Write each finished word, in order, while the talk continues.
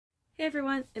Hey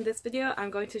everyone, in this video I'm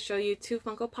going to show you two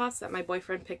Funko Pops that my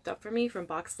boyfriend picked up for me from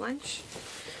Box Lunch.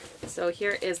 So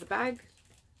here is the bag.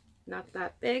 Not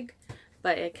that big,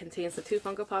 but it contains the two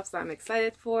Funko Pops that I'm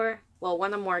excited for. Well,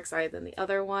 one I'm more excited than the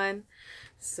other one.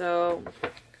 So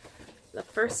the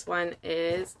first one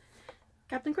is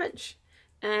Captain Crunch.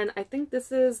 And I think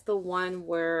this is the one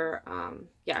where,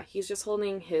 yeah, he's just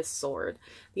holding his sword.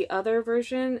 The other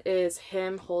version is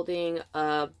him holding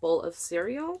a bowl of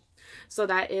cereal. So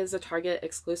that is a Target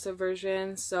exclusive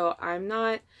version. So I'm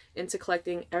not into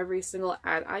collecting every single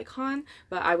ad icon,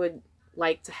 but I would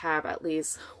like to have at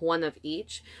least one of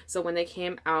each. So when they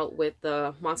came out with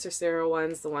the Monster cereal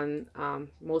ones, the one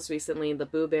most recently, the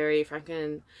Boo Berry,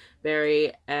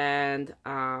 Frankenberry, and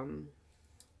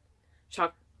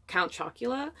Count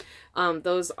Chocula.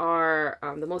 Those are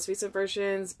the most recent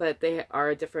versions, but they are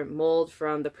a different mold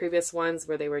from the previous ones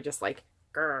where they were just like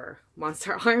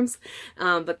monster arms.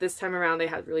 But this time around they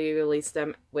had really released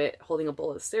them with holding a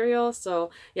bowl of cereal.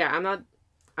 So yeah,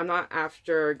 I'm not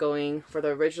after going for the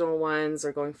original ones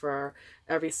or going for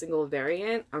every single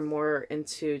variant. I'm more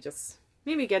into just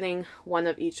maybe getting one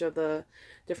of each of the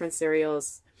different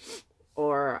cereals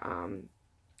or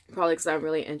products that I'm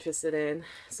really interested in.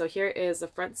 So here is the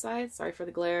front side. Sorry for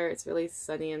the glare, it's really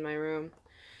sunny in my room.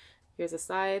 Here's the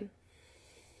side.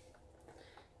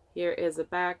 Here is the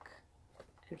back.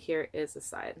 And here is the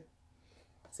side.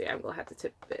 So yeah, I'm gonna have to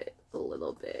tip it a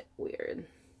little bit weird.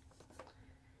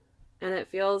 And it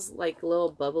feels like a little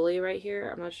bubbly right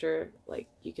here. I'm not sure, like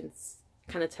you can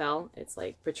kind of tell it's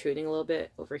like protruding a little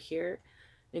bit over here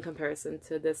in comparison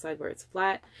to this side where it's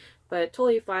flat. But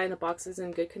totally fine, the box is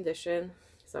in good condition.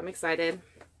 So I'm excited.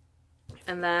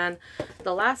 And then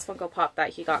the last Funko Pop that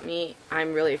he got me,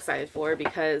 I'm really excited for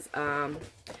because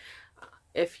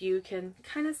if you can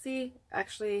kind of see,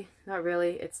 actually not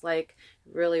really, it's like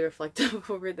really reflective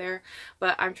over there,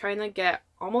 but I'm trying to get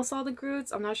almost all the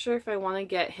Groots. I'm not sure if I want to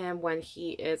get him when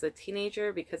he is a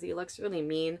teenager because he looks really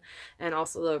mean, and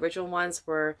also the original ones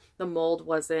where the mold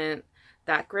wasn't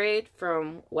that great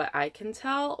from what I can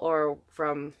tell or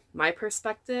from my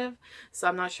perspective. So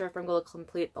I'm not sure if I'm going to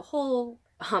complete the whole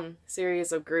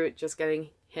series of Groot, just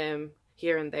getting him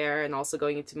here and there, and also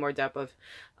going into more depth of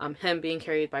him being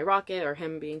carried by Rocket or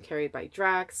him being carried by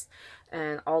Drax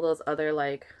and all those other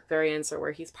like variants or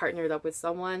where he's partnered up with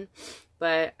someone.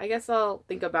 But I guess I'll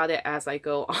think about it as I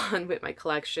go on with my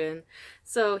collection.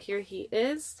 So here he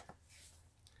is.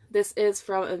 This is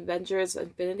from Avengers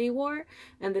Infinity War,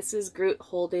 and this is Groot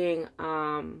holding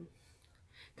kind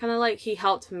of like he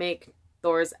helped make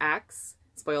Thor's axe.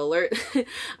 Spoiler alert.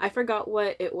 I forgot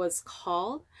what it was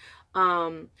called.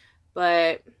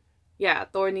 But yeah,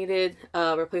 Thor needed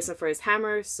a replacement for his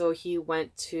hammer, so he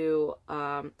went to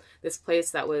this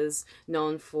place that was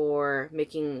known for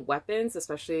making weapons,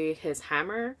 especially his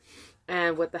hammer.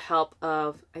 And with the help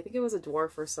of, I think it was a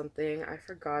dwarf or something, I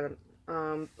forgot,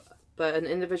 but an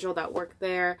individual that worked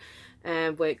there,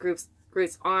 and with Groot's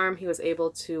arm, he was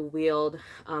able to wield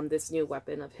this new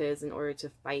weapon of his in order to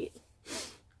fight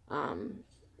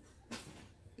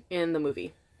in the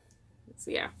movie.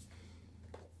 So yeah.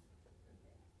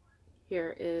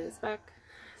 Here is back,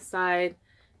 side,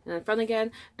 and then front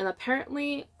again. And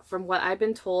apparently, from what I've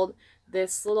been told,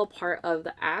 this little part of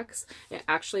the axe, it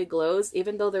actually glows,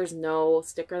 even though there's no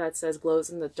sticker that says glows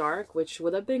in the dark, which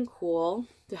would have been cool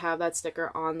to have that sticker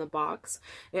on the box.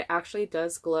 It actually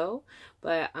does glow,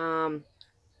 but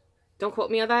don't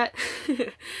quote me on that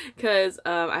because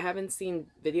I haven't seen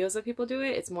videos of people do it.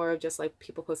 It's more of just like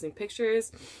people posting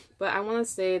pictures, but I want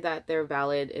to say that they're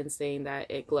valid in saying that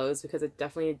it glows because it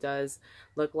definitely does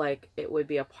look like it would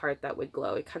be a part that would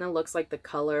glow. It kind of looks like the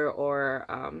color or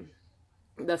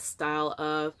the style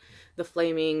of the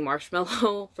flaming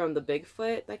marshmallow from the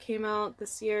Bigfoot that came out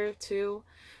this year too.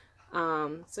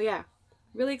 So yeah,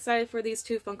 really excited for these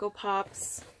two Funko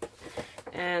Pops,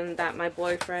 and that my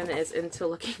boyfriend is into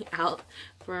looking out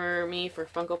for me for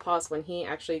Funko Pops when he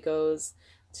actually goes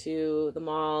to the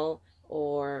mall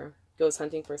or goes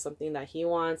hunting for something that he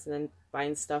wants, and then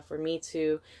finds stuff for me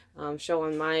to show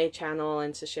on my channel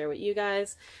and to share with you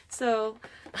guys. So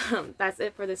that's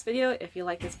it for this video. If you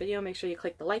like this video, make sure you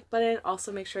click the like button.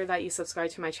 Also make sure that you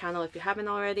subscribe to my channel if you haven't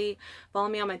already. Follow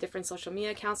me on my different social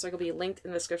media accounts. They're going to be linked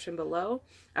in the description below,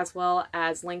 as well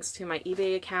as links to my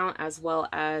eBay account, as well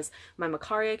as my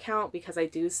Mercari account, because I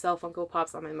do sell Funko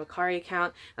Pops on my Mercari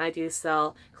account, and I do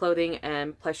sell clothing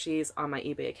and plushies on my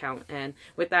eBay account. And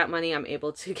with that money, I'm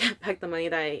able to get back the money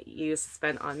that I used to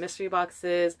spend on mystery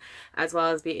boxes, as well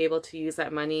as be able to use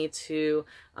that money to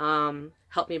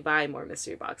help me buy more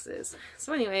mystery boxes.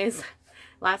 So anyways,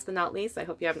 last but not least, I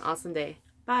hope you have an awesome day.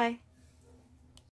 Bye!